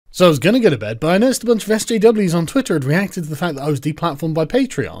So I was going to go to bed, but I noticed a bunch of SJWs on Twitter had reacted to the fact that I was deplatformed by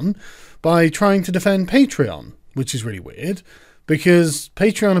Patreon by trying to defend Patreon, which is really weird, because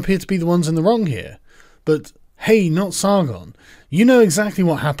Patreon appear to be the ones in the wrong here. But hey, not Sargon. You know exactly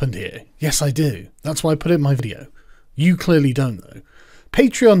what happened here. Yes, I do. That's why I put it in my video. You clearly don't, though.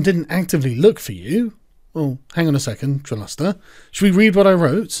 Patreon didn't actively look for you. Well, hang on a second, Trelaster. Should we read what I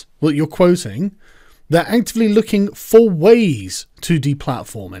wrote? What you're quoting? They're actively looking for ways to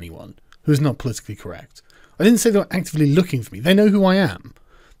deplatform anyone who is not politically correct. I didn't say they were actively looking for me. They know who I am.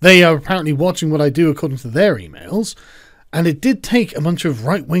 They are apparently watching what I do according to their emails. And it did take a bunch of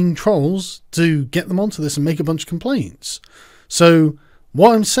right-wing trolls to get them onto this and make a bunch of complaints. So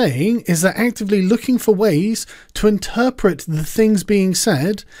what I'm saying is they're actively looking for ways to interpret the things being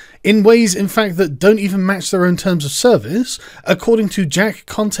said in ways, in fact, that don't even match their own terms of service, according to Jack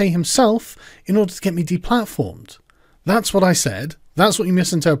Conte himself, in order to get me deplatformed. That's what I said. That's what you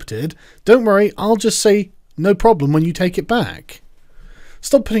misinterpreted. Don't worry, I'll just say no problem when you take it back.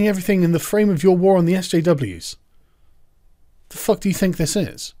 Stop putting everything in the frame of your war on the SJWs. The fuck do you think this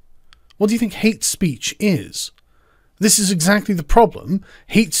is? What do you think hate speech is? This is exactly the problem.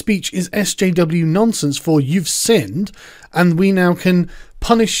 Hate speech is SJW nonsense for you've sinned and we now can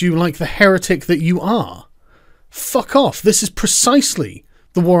punish you like the heretic that you are. Fuck off. This is precisely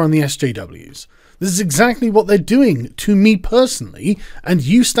the war on the SJWs. This is exactly what they're doing to me personally, and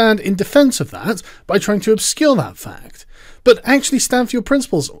you stand in defense of that by trying to obscure that fact. But actually stand for your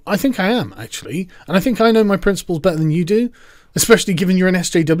principles. I think I am, actually. And I think I know my principles better than you do. Especially given you're an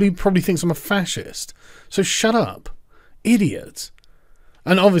SJW, probably thinks I'm a fascist. So shut up. Idiot.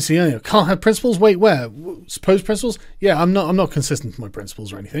 And obviously, you know, can't have principles? Wait, where? Supposed principles? Yeah, I'm not consistent with my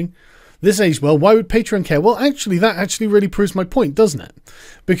principles or anything. This age, well, why would Patreon care? Well, actually, that actually really proves my point, doesn't it?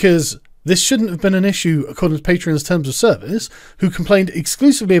 Because this shouldn't have been an issue according to Patreon's terms of service, who complained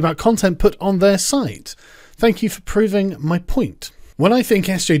exclusively about content put on their site. Thank you for proving my point. When I think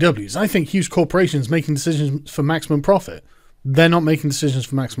SJWs, I think huge corporations making decisions for maximum profit. They're not making decisions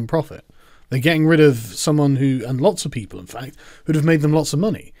for maximum profit. They're getting rid of someone who, and lots of people in fact, who'd have made them lots of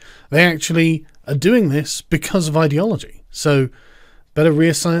money. They actually are doing this because of ideology. So better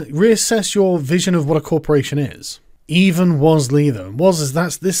reassess your vision of what a corporation is. Even Wosley though,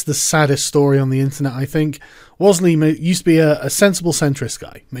 this is the saddest story on the internet, I think. Wosley used to be a sensible centrist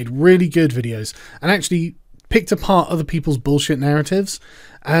guy, made really good videos, and actually picked apart other people's bullshit narratives.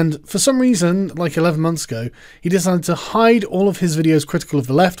 And for some reason, like 11 months ago, he decided to hide all of his videos critical of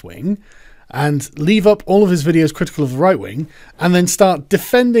the left wing and leave up all of his videos critical of the right wing, and then start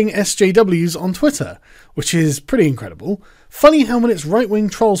defending SJWs on Twitter, which is pretty incredible. Funny how when it's right-wing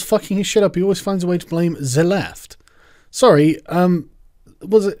trolls fucking his shit up, he always finds a way to blame the left. Sorry,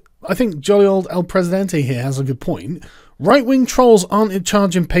 was it? I think jolly old El Presidente here has a good point. Right-wing trolls aren't in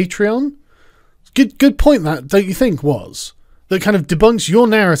charge in Patreon. Good point that, don't you think, was? That kind of debunks your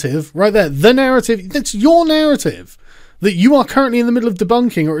narrative right there. The narrative, that's your narrative that you are currently in the middle of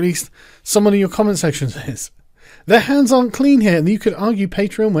debunking, or at least someone in your comment sections is. Their hands aren't clean here, and you could argue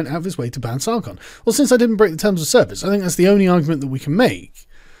Patreon went out of his way to ban Sargon. Well, since I didn't break the terms of service, I think that's the only argument that we can make.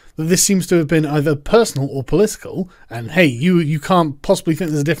 That this seems to have been either personal or political, and hey, you can't possibly think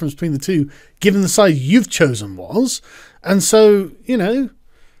there's a difference between the two, given the side you've chosen was. And so, you know,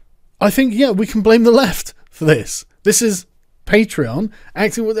 I think, yeah, we can blame the left for this. This is Patreon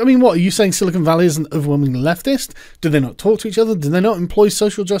acting with, I mean, what are you saying? Silicon Valley isn't overwhelmingly leftist? Do they not talk to each other? Do they not employ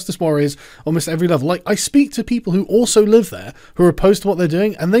social justice warriors almost every level? Like, I speak to people who also live there, who are opposed to what they're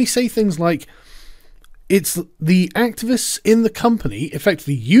doing, and they say things like, it's the activists in the company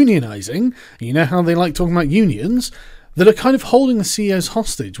effectively unionizing, you know how they like talking about unions, that are kind of holding the CEOs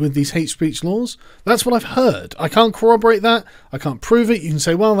hostage with these hate speech laws. That's what I've heard. I can't corroborate that. I can't prove it. You can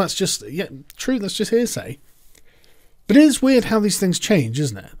say, well, that's just, yeah, true, that's just hearsay. But it is weird how these things change,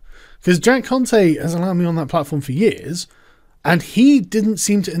 isn't it? Because Jack Conte has allowed me on that platform for years, and he didn't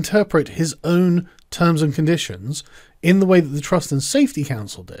seem to interpret his own terms and conditions in the way that the Trust and Safety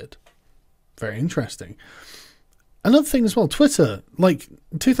Council did. Very interesting. Another thing as well, Twitter, like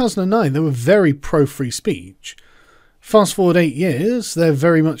in 2009, they were very pro-free speech. Fast forward 8 years, they're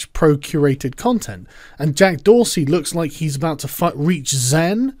very much pro-curated content. And Jack Dorsey looks like he's about to reach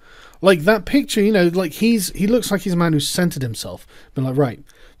Zen. Like that picture, you know, like he looks like he's a man who's centered himself. Been like, right,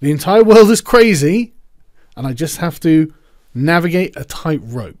 the entire world is crazy, and I just have to navigate a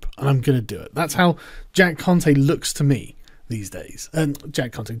tightrope, and I'm going to do it. That's how Jack Conte looks to me these days. And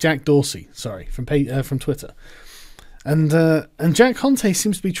Jack Dorsey, sorry, from Twitter. And Jack Conte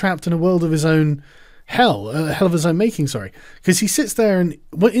seems to be trapped in a world of his own, hell of his own making, sorry. Because he sits there and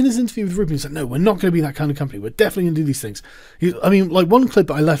in his interview with Rubin, he said, no, we're not going to be that kind of company. We're definitely going to do these things. I mean, like one clip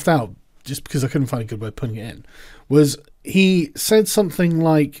that I left out, just because I couldn't find a good way of putting it in, was he said something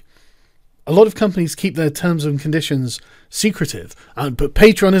like, a lot of companies keep their terms and conditions secretive, but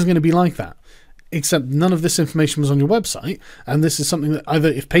Patreon isn't going to be like that. Except none of this information was on your website, and this is something that either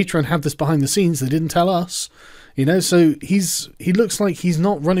if Patreon had this behind the scenes, they didn't tell us, you know. So he looks like he's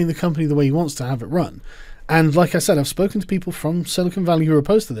not running the company the way he wants to have it run. And like I said, I've spoken to people from Silicon Valley who are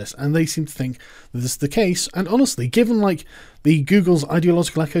opposed to this, and they seem to think that this is the case. And honestly, given like the Google's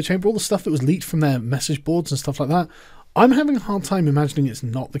ideological echo chamber, all the stuff that was leaked from their message boards and stuff like that, I'm having a hard time imagining it's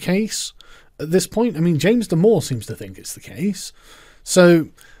not the case at this point. I mean, James Damore seems to think it's the case. So,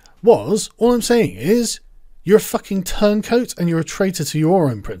 all I'm saying is, you're a fucking turncoat and you're a traitor to your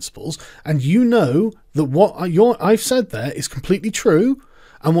own principles, and you know that what I've said there is completely true,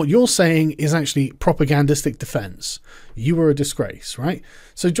 and what you're saying is actually propagandistic defense. You are a disgrace, right?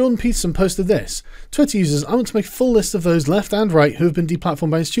 So Jordan Peterson posted this. Twitter users, I want to make a full list of those left and right who have been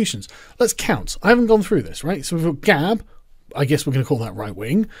deplatformed by institutions. Let's count. I haven't gone through this, right? So we've got Gab, I guess we're going to call that right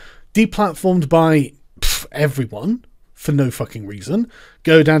wing, deplatformed by everyone for no fucking reason.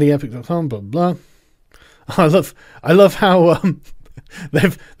 GoDaddy, blah, blah. I love how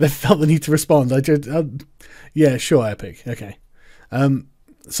they've felt the need to respond. Yeah, sure, Epic. Okay.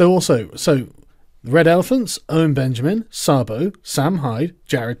 So Red Elephants, Owen Benjamin, Sabo, Sam Hyde,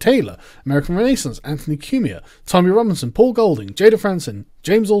 Jared Taylor, American Renaissance, Anthony Cumia, Tommy Robinson, Paul Golding, Jada Franson,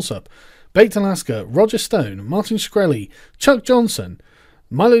 James Alsop, Baked Alaska, Roger Stone, Martin Shkreli, Chuck Johnson,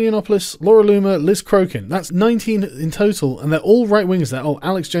 Milo Yiannopoulos, Laura Loomer, Liz Crokin. That's 19 in total, and they're all right-wingers there. Oh,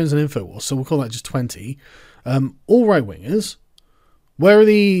 Alex Jones and Infowars, so we'll call that just 20. All right-wingers. Where are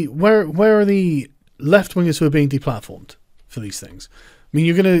the left-wingers who are being deplatformed for these things? I mean,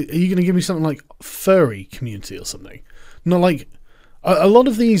 are you gonna give me something like furry community or something? Not like a lot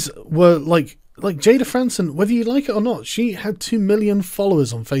of these were like Jada Franson, whether you like it or not, she had 2 million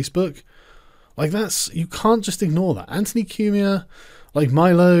followers on Facebook. Like you can't just ignore that. Anthony Cumia, like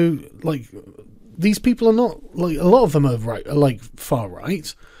Milo, like these people are not like a lot of them are far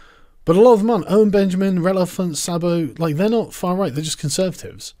right, but a lot of them aren't. Owen Benjamin, Red Elephant, Sabo, like they're not far right. They're just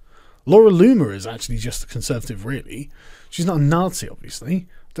conservatives. Laura Loomer is actually just a conservative, really. She's not a Nazi, obviously.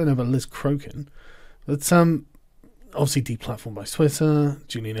 I don't know about Liz Crokin, but obviously deplatformed by Twitter.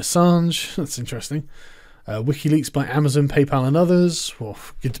 Julian Assange, that's interesting. WikiLeaks by Amazon, PayPal and others. Well,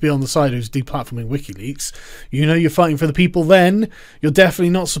 good to be on the side who's deplatforming WikiLeaks. You know you're fighting for the people then. You're definitely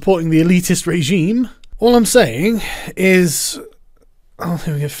not supporting the elitist regime. All I'm saying is... Oh,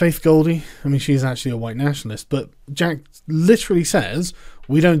 here we go, Faith Goldie. I mean, she's actually a white nationalist, but Jack literally says,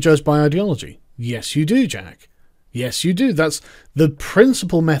 we don't judge by ideology. Yes, you do, Jack. Yes, you do. That's the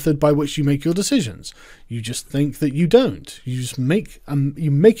principal method by which you make your decisions. You just think that you don't. You just make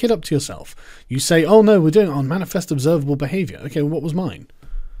it up to yourself. You say, oh no, we're doing it on manifest observable behavior. Okay, well, what was mine?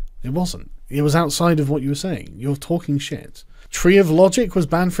 It wasn't. It was outside of what you were saying. You're talking shit. Tree of Logic was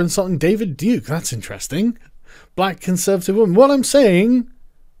banned for insulting David Duke. That's interesting. Black conservative woman. What I'm saying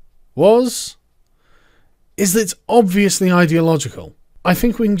is that it's obviously ideological. I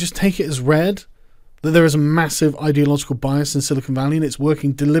think we can just take it as read that there is a massive ideological bias in Silicon Valley, and it's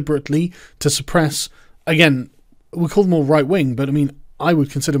working deliberately to suppress, again, we call them all right-wing, but I mean, I would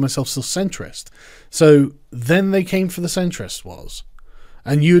consider myself still centrist. So then they came for the centrists,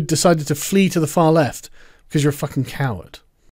 and you decided to flee to the far left because you're a fucking coward.